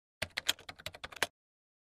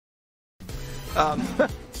Um,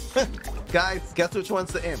 guys, guess which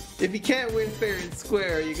one's the imp? If you can't win fair and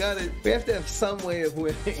square, we have to have some way of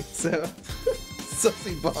winning, so...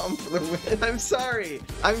 Sussy bomb for the win. I'm sorry,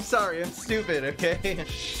 I'm stupid, okay?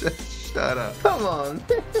 Shut up. Come on.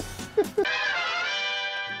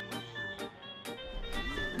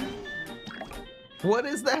 What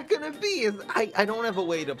is that gonna be? I don't have a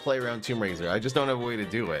way to play around Tomb Raider. I just don't have a way to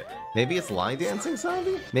do it. Maybe it's line dancing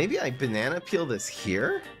zombie? Maybe I banana peel this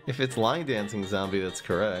here? If it's line dancing zombie, that's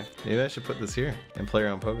correct. Maybe I should put this here and play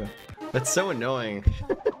around Pogo. That's so annoying.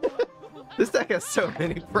 This deck has so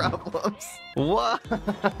many problems. Why?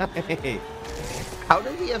 How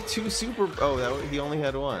did he have two super? Oh, he only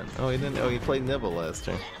had one. Oh, he didn't. Oh, he played Nibble last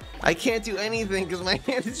turn. I can't do anything because my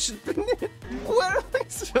hand is just... What am I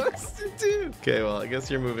supposed to do? Okay, well, I guess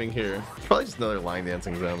you're moving here. It's probably just another line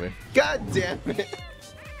dancing zombie. God damn it.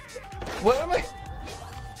 What am I...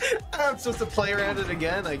 I'm supposed to play around it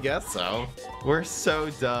again? I guess so. We're so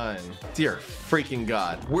done. Dear freaking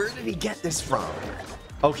God. Where did he get this from?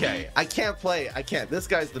 Okay, I can't play. I can't. This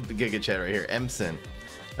guy's the Giga Chat right here. Emson.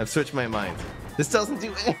 I've switched my mind. This doesn't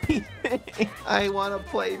do anything. I want to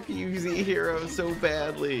play PvZ Heroes so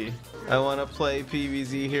badly. I want to play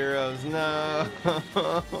PvZ Heroes. No.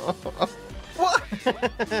 What?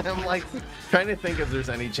 I'm like trying to think if there's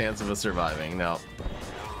any chance of us surviving. No.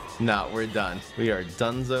 No, we're done. We are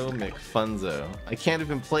Dunzo McFunzo. I can't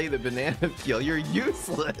even play the banana peel. You're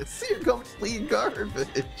useless. You're complete garbage.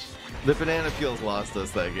 The banana peel's lost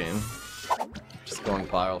us that game. Just going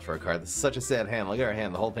viral for a card. This is such a sad hand. Look at our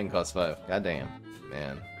hand. The whole thing costs 5. God damn.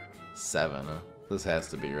 Man. 7, huh? This has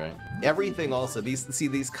to be, right? Everything also.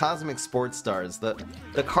 These cosmic sports stars, the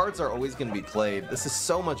cards are always going to be played. This is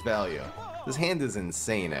so much value. This hand is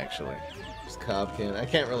insane, actually. Just Cobkin. I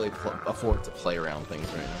can't really afford to play around things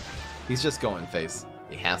right now. He's just going face.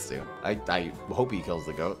 He has to. I hope he kills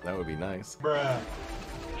the goat. That would be nice. Bruh.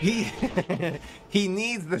 He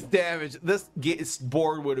needs this damage. This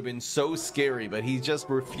board would have been so scary, but he just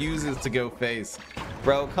refuses to go face.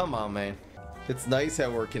 Bro, come on, man. It's nice how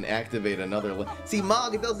we can activate another... See,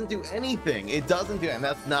 Mog, it doesn't do anything. It doesn't do... And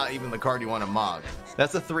that's not even the card you want to Mog.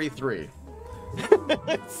 That's a 3/3.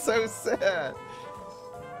 It's so sad.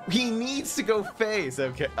 He needs to go face.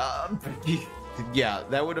 Okay. Yeah,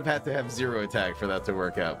 that would have had to have 0 attack for that to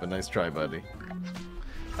work out, but nice try, buddy.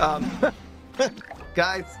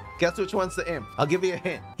 Guys, guess which one's the imp? I'll give you a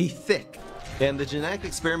hint. He's thick. And the genetic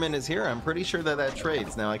experiment is here. I'm pretty sure that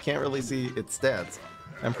trades. Now, I can't really see its stats.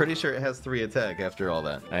 I'm pretty sure it has 3 attack after all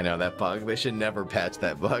that. I know, that bug. They should never patch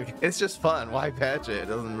that bug. It's just fun. Why patch it? It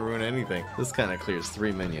doesn't ruin anything. This kind of clears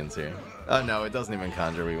 3 minions here. Oh, no, it doesn't even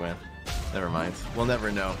conjure. We win. Never mind. We'll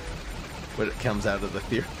never know what it comes out of the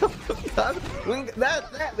theory. God,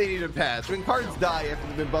 that they need to patch. When cards die after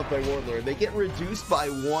they've been buffed by Warlord, they get reduced by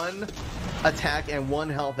 1 attack and 1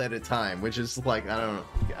 health at a time, which is like, I don't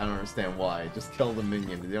understand why. Just kill the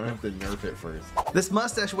minion. They don't have to nerf it first. This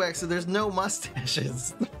mustache wax, so there's no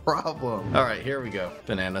mustaches. The problem. All right, here we go.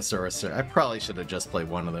 Banana Sorcerer. I probably should have just played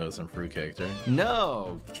one of those in Fruitcake turn.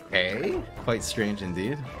 No. Okay. Quite strange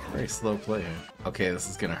indeed. Very slow play here. Okay, this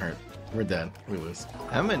is gonna hurt. We're dead. We lose.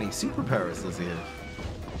 How many superpowers does he have?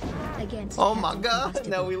 Against oh my God!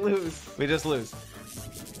 No, we lose. We just lose.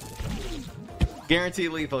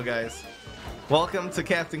 Guaranteed lethal, guys. Welcome to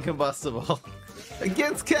Captain Combustible.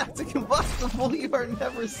 Against Captain Combustible, you are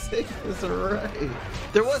never safe. Is right.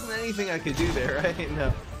 There wasn't anything I could do there, right?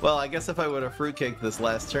 No. Well, I guess if I would have fruitcaked this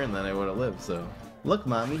last turn, then I would have lived. So. Look,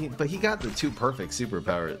 mommy, but he got the 2 perfect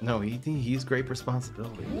superpowers. No, he's great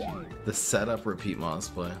responsibility. The setup repeat moss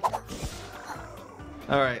play.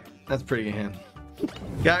 Alright, that's pretty good hand.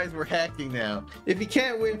 Guys, we're hacking now. If you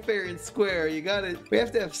can't win fair and square, we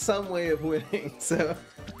have to have some way of winning, so...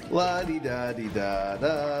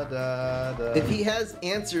 La-di-da-di-da-da-da-da. If he has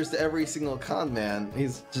answers to every single con man, he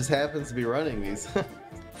just happens to be running these.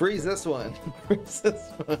 Freeze this one. Freeze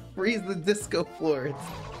this one. Freeze the disco floor.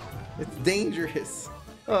 It's dangerous.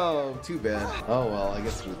 Oh, too bad. Oh well, I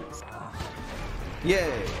guess we lose.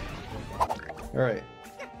 Yay! Alright.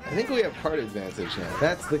 I think we have card advantage now.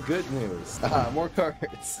 That's the good news. Ah, more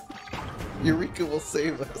cards. Eureka will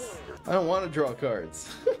save us. I don't want to draw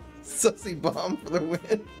cards. Sussy bomb for the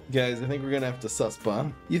win. Guys, I think we're gonna have to sus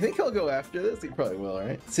bomb. You think he'll go after this? He probably will,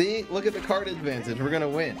 right? See? Look at the card advantage. We're gonna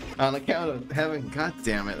win. On account of having... God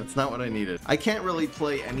damn it. That's not what I needed. I can't really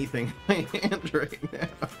play anything in my hand right now.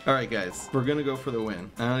 Alright, guys. We're gonna go for the win.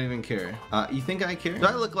 I don't even care. You think I care? Do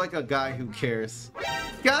I look like a guy who cares?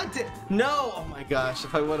 God damn... No! Oh my gosh.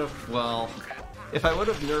 If I would have... Well... If I would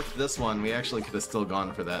have nerfed this one, we actually could have still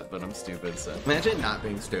gone for that, but I'm stupid, so... Imagine not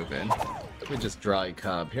being stupid. Let me just draw a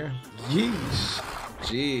cob here. Yeesh.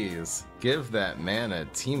 Jeez. Give that man a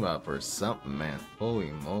team up or something, man.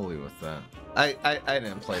 Holy moly with that. I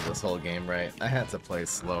didn't play this whole game right. I had to play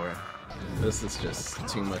slower. This is just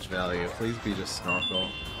too much value. Please be just Snorkel.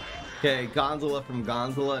 Okay, Gondola from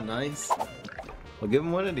Gondola. Nice. We'll give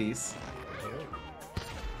him one of these.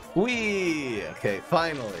 Whee! Okay,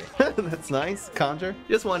 finally. That's nice. Conjure.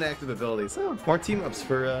 Just one active ability. So, more team-ups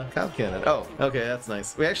for Cop Cannon. Oh, okay, that's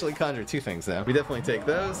nice. We actually conjure 2 things now. We definitely take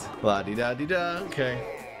those. La-di-da-di-da. Okay.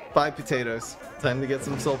 5 potatoes. Time to get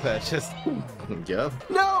some soul patches. Yep.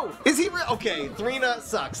 No! Is he okay, 3-Nut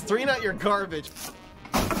sucks. 3-Nut, you're garbage.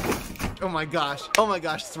 Oh my gosh. Oh my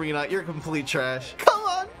gosh, 3-Nut, you're complete trash. Come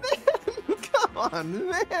on, man! Come on,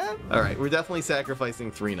 man! Alright, we're definitely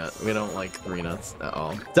sacrificing 3-Nut. We don't like 3-Nuts at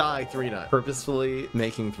all. Die, 3-Nut. Purposefully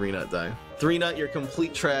making 3-Nut die. 3-Nut, you're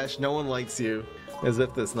complete trash. No one likes you. As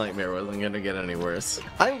if this nightmare wasn't gonna get any worse.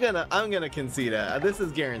 I'm gonna concede it. This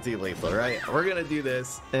is guaranteed lethal, right? We're gonna do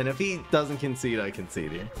this, and if he doesn't concede, I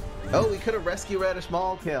concede here. Oh, we could have rescued Radish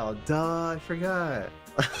Molkill. Duh, I forgot.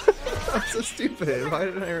 I'm so stupid. Why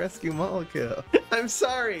didn't I rescue Molkill? I'm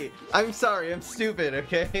sorry. I'm sorry. I'm stupid,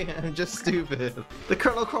 okay? I'm just stupid. The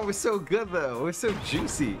Kernel Corn was so good, though. It was so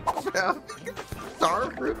juicy.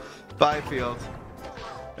 Starfruit. Bye, Field.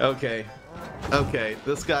 Okay. Okay,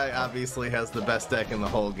 this guy obviously has the best deck in the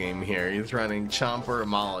whole game here. He's running Chomper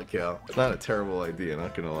Molkill. Not a terrible idea,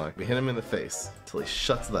 not gonna lie. We hit him in the face until he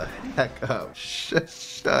shuts the heck up.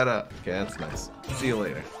 Shut up. Okay, that's nice. See you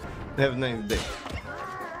later. Have a nice day.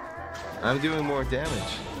 I'm doing more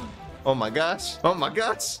damage. Oh my gosh. Oh my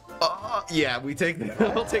gosh. Oh, yeah, we'll take the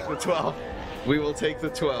 12. We will take the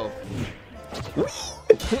 12.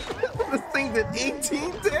 This thing did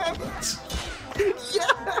 18 damage.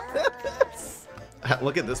 Yes!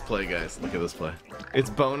 Look at this play, guys. Look at this play. It's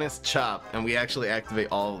bonus chop, and we actually activate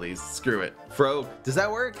all of these. Screw it. Frog. Does that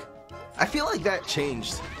work? I feel like that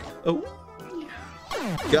changed. Oh.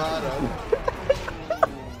 Got him.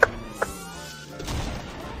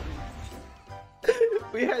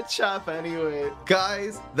 We had chop anyway.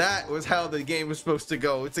 Guys, that was how the game was supposed to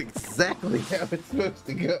go. It's exactly how it's supposed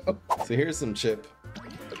to go. So here's some chip.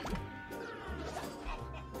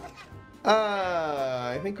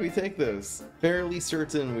 I think we take those. Fairly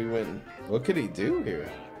certain we win. What could he do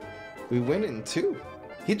here? We win in 2.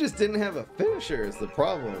 He just didn't have a finisher is the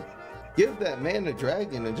problem. Give that man a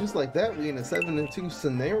dragon, and just like that, we in a 7-2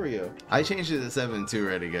 scenario. I changed it to 7-2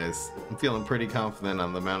 already, guys. I'm feeling pretty confident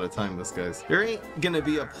on the amount of time this guy's. There ain't gonna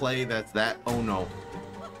be a play that's that. Oh no.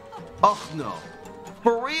 Oh no.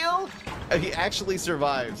 For real? He actually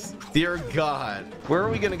survives. Dear God. Where are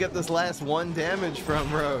we gonna get this last 1 damage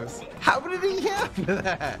from, Rose? How did he have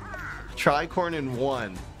that? Tricorn in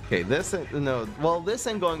 1. Okay, this, no, well, this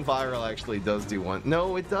and going viral actually does do 1.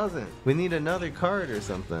 No, it doesn't. We need another card or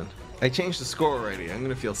something. I changed the score already. I'm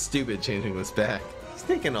gonna feel stupid changing this back. It's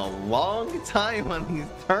taking a long time on these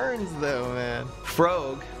turns though, man.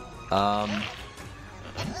 Frog.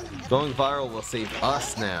 Going viral will save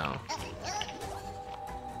us now.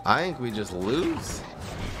 I think we just lose.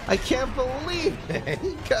 I can't believe it.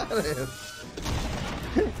 He got him.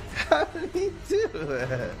 How did he do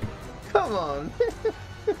that? Come on.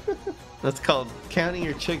 That's called counting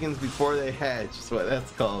your chickens before they hatch. That's what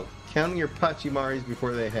that's called. Counting your Pachimaris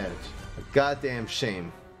before they hatch. A goddamn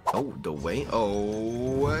shame. Oh, the way.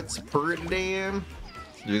 Oh, what's pretty damn?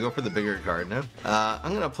 Do we go for the bigger card now?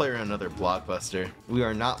 I'm gonna play around another blockbuster. We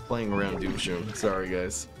are not playing around Doomshroom. Sorry,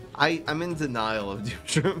 guys. I'm in denial of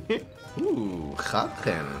Doomshroom here. Ooh, Hot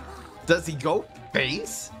Cannon. Does he go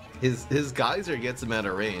base? His geyser gets him out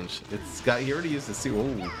of range. He already used the suit.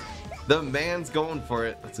 Ooh. The man's going for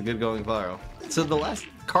it. That's a good going viral. So the last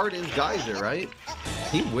card is Geyser, right?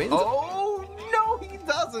 He wins. Oh no, he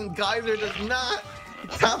doesn't. Geyser does not.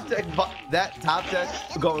 Top deck. That top deck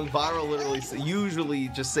going viral literally usually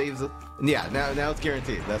just saves it. Yeah, now it's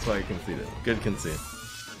guaranteed. That's why I conceded. Good concede.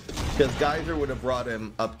 Because Geyser would have brought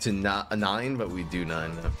him up to a 9, but we do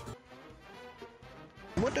 9 now.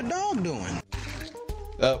 What the dog doing?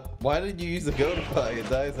 Why did you use the Godify? It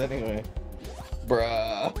dies anyway.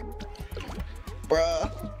 Bruh.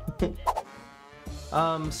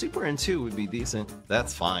 Super in 2 would be decent.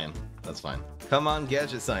 That's fine. That's fine. Come on,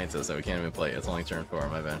 Gadget Scientist. Oh, we can't even play it. It's only turn 4,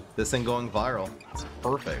 my bad. This thing going viral. It's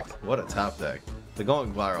perfect. What a top deck. The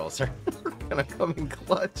going virals are gonna come in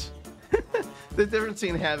clutch. The difference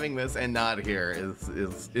between having this and not here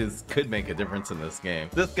could make a difference in this game.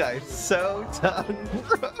 This guy's so done,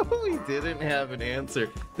 bro. He didn't have an answer.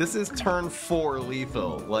 This is turn 4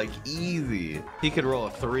 lethal, like easy. He could roll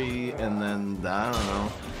a 3 and then I don't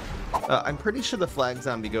know. I'm pretty sure the flag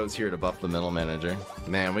zombie goes here to buff the middle manager.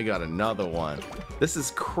 Man, we got another one. This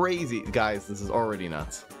is crazy. Guys, this is already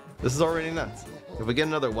nuts. This is already nuts. If we get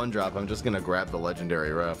another 1-drop, I'm just gonna grab the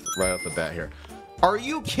legendary right off the bat here. Are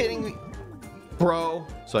you kidding me? Bro.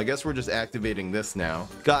 So I guess we're just activating this now.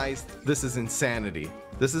 Guys, this is insanity.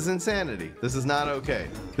 This is insanity. This is not okay.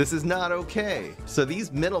 This is not okay. So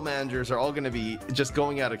these middle managers are all going to be just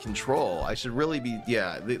going out of control. I should really be,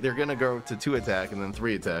 yeah, they're going to go to 2 attack and then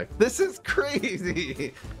 3 attack. This is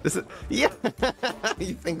crazy. This is, yeah.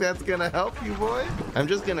 You think that's going to help you, boy? I'm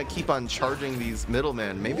just going to keep on charging these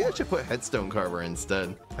middlemen. Maybe I should put Headstone Carver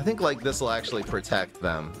instead. I think like this will actually protect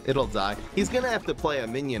them. It'll die. He's going to have to play a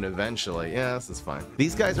minion eventually. Yeah, this is fine.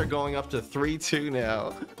 These guys are going up to 3-2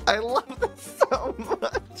 now. I love this so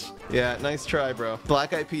much. Yeah, nice try, bro.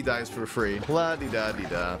 Black IP dies for free.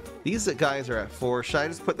 La-di-da-di-da. These guys are at 4. Should I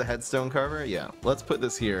just put the Headstone Carver? Yeah. Let's put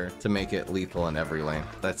this here to make it lethal in every lane.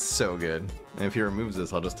 That's so good. And if he removes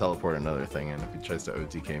this, I'll just teleport another thing in if he tries to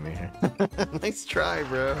OTK me here. Nice try,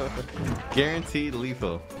 bro. Guaranteed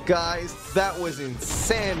lethal. Guys, that was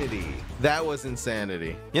insanity. That was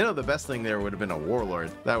insanity. You know, the best thing there would have been a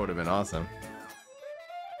Warlord. That would have been awesome.